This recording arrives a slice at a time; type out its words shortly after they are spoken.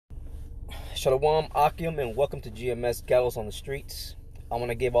Shalawam, Akim, and welcome to GMS Gallows on the Streets. I want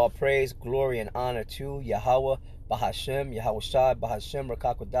to give all praise, glory, and honor to Yahweh, Bahashem, Yahweh Shai, Bahashem,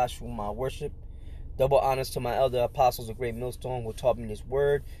 Rakakwadash, my worship. Double honors to my elder apostles of Great Millstone who taught me this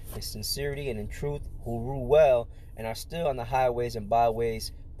word in sincerity and in truth, who rule well and are still on the highways and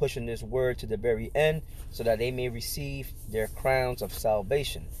byways, pushing this word to the very end so that they may receive their crowns of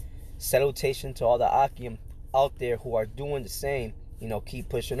salvation. Salutation to all the Akim out there who are doing the same. Keep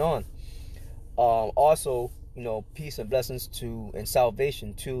pushing on. Also, peace and blessings to and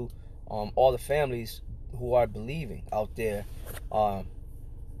salvation to all the families who are believing out there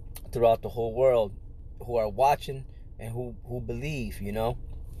throughout the whole world, who are watching and who believe. May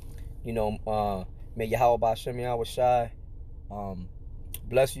Yahweh Bashem, Yahweh Shai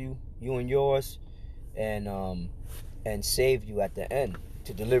bless you and yours, and save you at the end,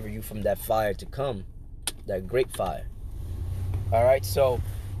 to deliver you from that fire to come, that great fire. All right, so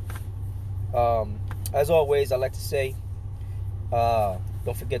as always, I like to say,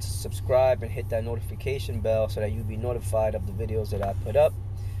 don't forget to subscribe and hit that notification bell so that you'll be notified of the videos that I put up.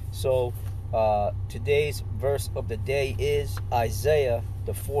 So today's verse of the day is Isaiah,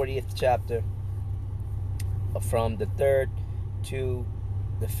 the 40th chapter, from the 3rd to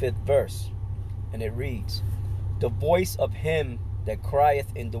the 5th verse. And it reads, "The voice of him that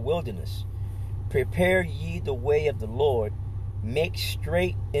crieth in the wilderness, prepare ye the way of the Lord, make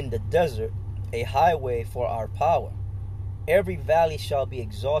straight in the desert a highway for our power. Every valley shall be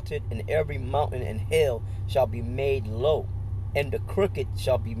exalted, and every mountain and hill shall be made low, and the crooked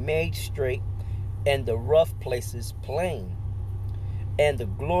shall be made straight, and the rough places plain. And the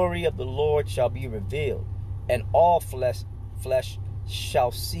glory of the Lord shall be revealed, and all flesh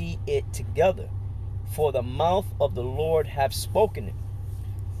shall see it together, for the mouth of the Lord hath spoken it."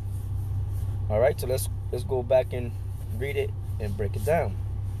 All right, so let's go back and read it and break it down.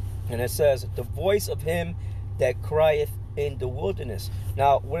 And it says, "The voice of him that crieth in the wilderness."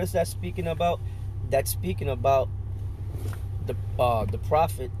 Now, what is that speaking about? That's speaking about the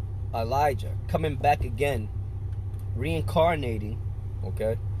prophet Elijah coming back again, reincarnating.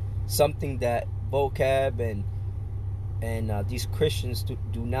 Okay, something that vocab and these Christians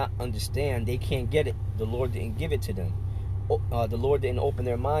do not understand. They can't get it. The Lord didn't give it to them. The Lord didn't open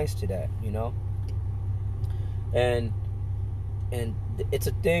their minds to that. And it's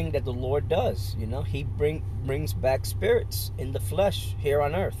a thing that the Lord does. He brings back spirits in the flesh here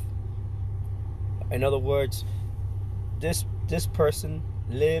on earth. In other words, this person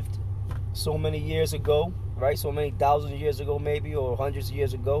lived so many years ago, right? So many thousands of years ago, maybe, or hundreds of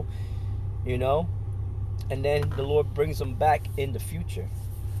years ago, and then the Lord brings them back in the future,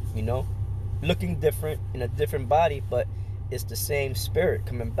 looking different, in a different body, but it's the same spirit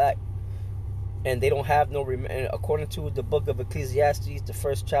coming back. And they don't have no, according to the book of Ecclesiastes, the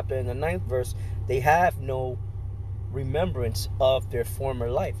 1st chapter and the 9th verse, they have no remembrance of their former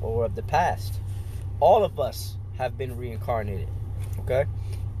life or of the past. All of us have been reincarnated. Okay.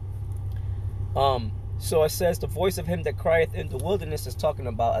 So it says, "The voice of him that crieth in the wilderness," is talking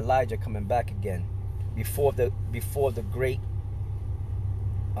about Elijah coming back again before the great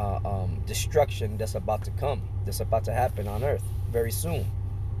destruction that's about to come, that's about to happen on earth very soon.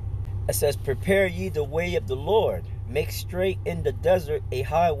 It says, "Prepare ye the way of the Lord, make straight in the desert a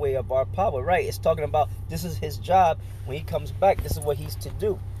highway of our power." Right? It's talking about this is his job when he comes back. This is what he's to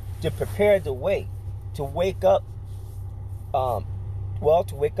do, to prepare the way, to wake up, to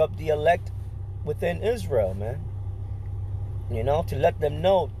wake up the elect within Israel, man. To let them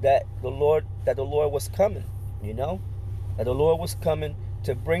know that the Lord was coming. That the Lord was coming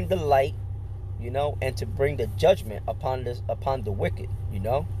to bring the light, and to bring the judgment upon the wicked,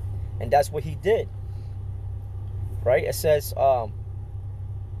 And that's what he did. Right? It says,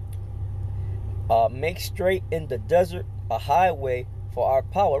 "Make straight in the desert a highway for our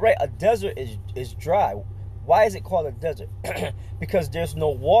power." Right? A desert is dry. Why is it called a desert? Because there's no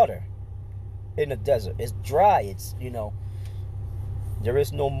water in a desert. It's dry. It's, there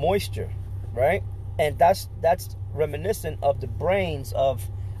is no moisture. Right? And that's reminiscent of the brains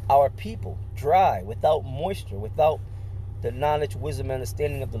of our people. Dry, without moisture, without the knowledge, wisdom, and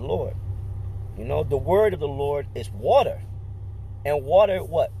understanding of the Lord. The word of the Lord is water. And water,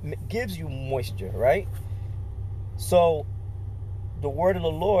 what? Gives you moisture, right? So the word of the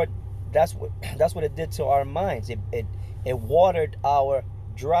Lord, that's what it did to our minds. It watered the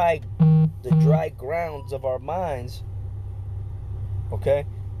dry grounds of our minds. Okay?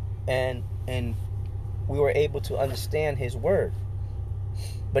 And we were able to understand his word.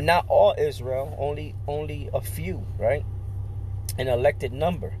 But not all Israel, only a few, right? An elected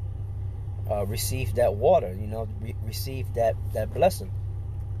number received that water, received that blessing.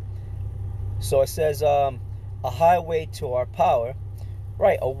 So it says, a highway to our power,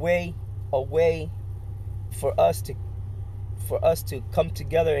 right? A way for us to come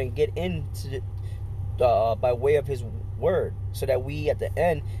together and get into by way of His word, so that we at the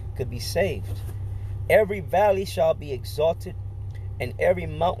end could be saved. Every valley shall be exalted, and every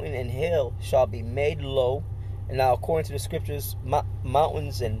mountain and hill shall be made low. And now, according to the scriptures,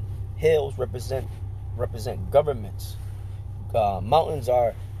 mountains and hills represent governments. Mountains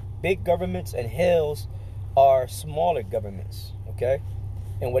are big governments, and hills are smaller governments. Okay,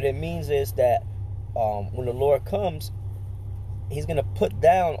 and what it means is that when the Lord comes, He's gonna put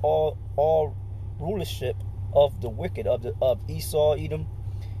down all rulership of the wicked, of Esau, Edom,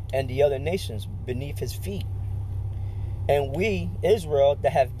 and the other nations beneath His feet. And we, Israel,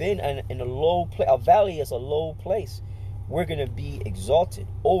 that have been in a low place, a valley is a low place, we're going to be exalted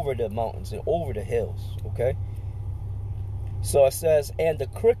over the mountains and over the hills. Okay. So it says, and the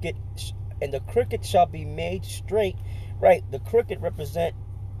crooked shall be made straight. Right. The crooked represent,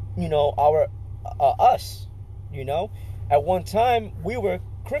 our us. At one time we were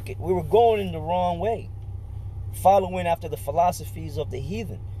crooked. We were going in the wrong way, following after the philosophies of the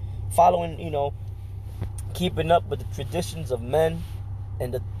heathen, following, keeping up with the traditions of men,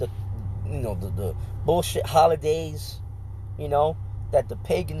 and the bullshit holidays, that the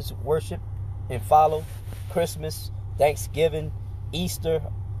pagans worship and follow. Christmas, Thanksgiving, Easter,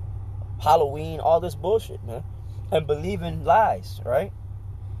 Halloween, all this bullshit, man. And believing lies, right?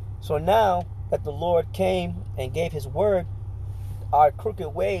 So now that the Lord came and gave His word, our crooked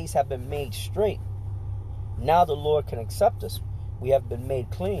ways have been made straight. Now the Lord can accept us. We have been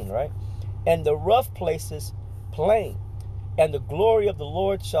made clean, right? And the rough places plain, and the glory of the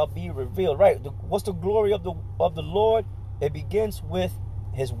Lord shall be revealed. Right? What's the glory of the Lord? It begins with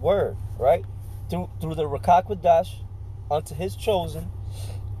His word, right? Through the Rakak Wadash unto His chosen,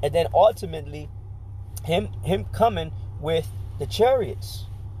 and then ultimately him coming with the chariots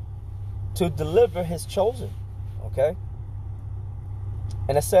to deliver His chosen. Okay.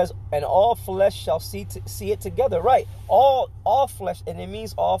 And it says, and all flesh shall see it together. Right. All flesh, and it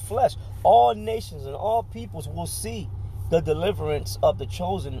means all flesh. All nations and all peoples will see the deliverance of the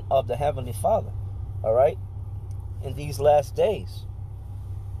chosen of the Heavenly Father. All right. In these last days,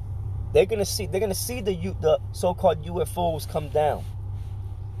 they're gonna see the so-called UFOs come down,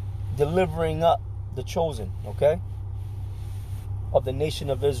 delivering up the chosen. Okay. Of the nation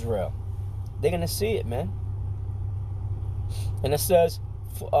of Israel. They're gonna see it, man. And it says,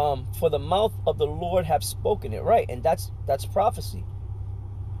 for the mouth of the Lord have spoken it. Right. And that's prophecy.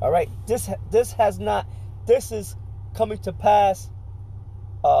 All right. This is coming to pass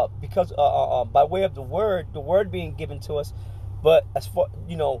because by way of the word being given to us. But as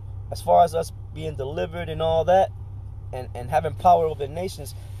far as us being delivered and all that, and having power over the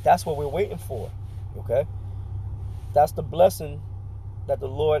nations, that's what we're waiting for. Okay. That's the blessing that the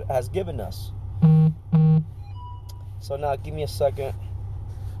Lord has given us. So now give me a second.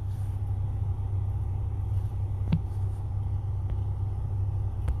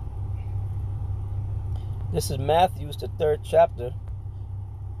 This is Matthew's the 3rd chapter.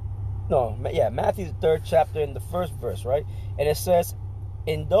 Matthew's the 3rd chapter in the 1st verse, right? And it says,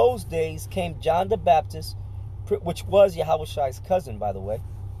 in those days came John the Baptist, which was Yahushai's cousin, by the way,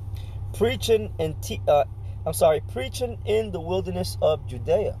 preaching in the wilderness of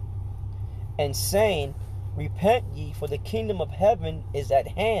Judea, and saying, repent ye, for the kingdom of heaven is at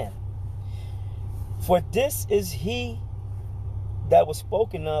hand. For this is he that was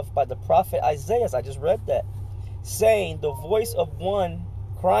spoken of by the prophet Isaiah. I just read that, saying, the voice of one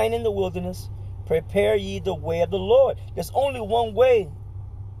crying in the wilderness, prepare ye the way of the Lord. There's only one way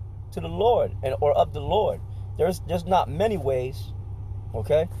to the Lord, or of the Lord. There's not many ways.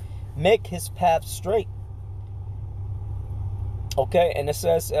 Okay, make His path straight. Okay, and it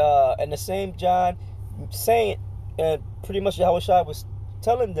says, and the same John saying, and pretty much Yahushua was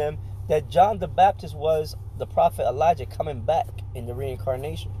telling them that John the Baptist was the prophet Elijah coming back in the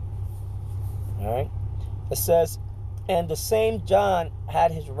reincarnation. All right. It says, and the same John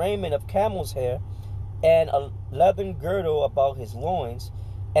had his raiment of camel's hair, and a leathern girdle about his loins,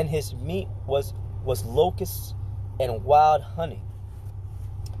 and his meat was locusts and wild honey.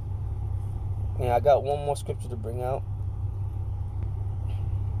 And I got one more scripture to bring out.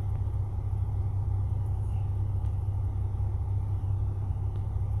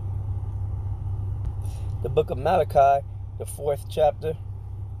 The book of Malachi, the 4th chapter.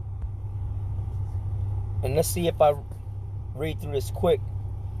 And let's see if I read through this quick.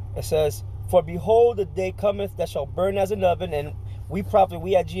 It says, for behold, the day cometh that shall burn as an oven. And we at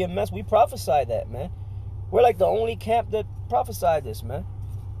GMS, we prophesy that, man. We're like the only camp that prophesied this, man.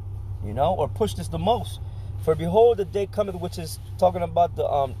 you know, or push this the most. For behold, the day cometh, which is talking about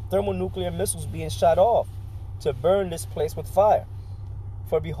the thermonuclear missiles being shot off to burn this place with fire.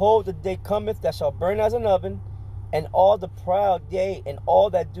 For behold, the day cometh that shall burn as an oven, and all the proud, yea, and all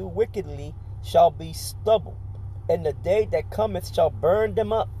that do wickedly shall be stubble. And the day that cometh shall burn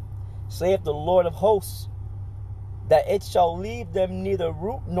them up, saith the Lord of hosts, that it shall leave them neither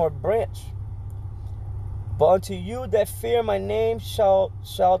root nor branch. But unto you that fear my name shall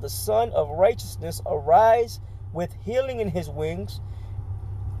the Son of Righteousness arise with healing in his wings,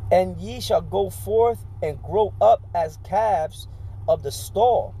 and ye shall go forth and grow up as calves of the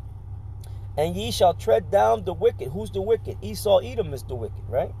stall. And ye shall tread down the wicked. Who's the wicked? Esau, Edom is the wicked,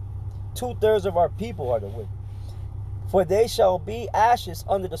 right? 2/3 of our people are the wicked. For they shall be ashes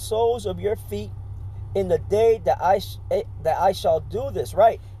under the soles of your feet in the day that I shall do this,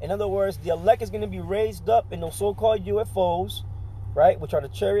 right? In other words, the elect is going to be raised up in those so-called UFOs, right, which are the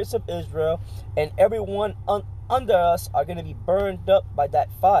chariots of Israel, and everyone under us are going to be burned up by that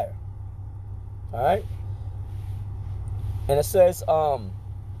fire. All right? And it says, under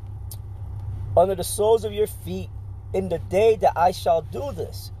the soles of your feet in the day that I shall do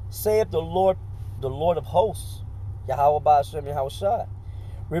this, saith the Lord of hosts, Yahweh Ba'ashem Yahushua.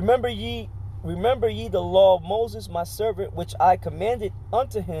 Remember ye the law of Moses my servant, which I commanded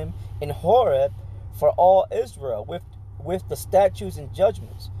unto him in Horeb for all Israel, with the statutes and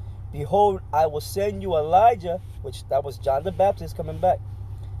judgments. Behold, I will send you Elijah, which that was John the Baptist coming back.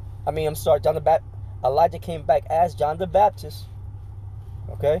 Elijah came back as John the Baptist.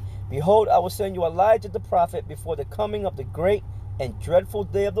 Okay? Behold, I will send you Elijah the prophet before the coming of the great and dreadful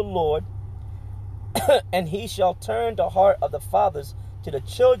day of the Lord, and he shall turn the heart of the fathers to the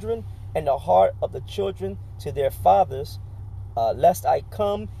children, and the heart of the children to their fathers, lest I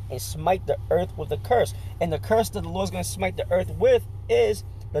come and smite the earth with a curse. And the curse that the Lord's going to smite the earth with is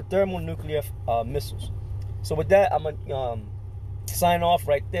the thermonuclear missiles. So with that, I'm going to sign off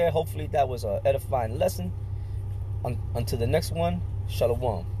right there. Hopefully that was an edifying lesson. Until the next one,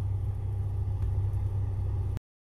 Shalawam.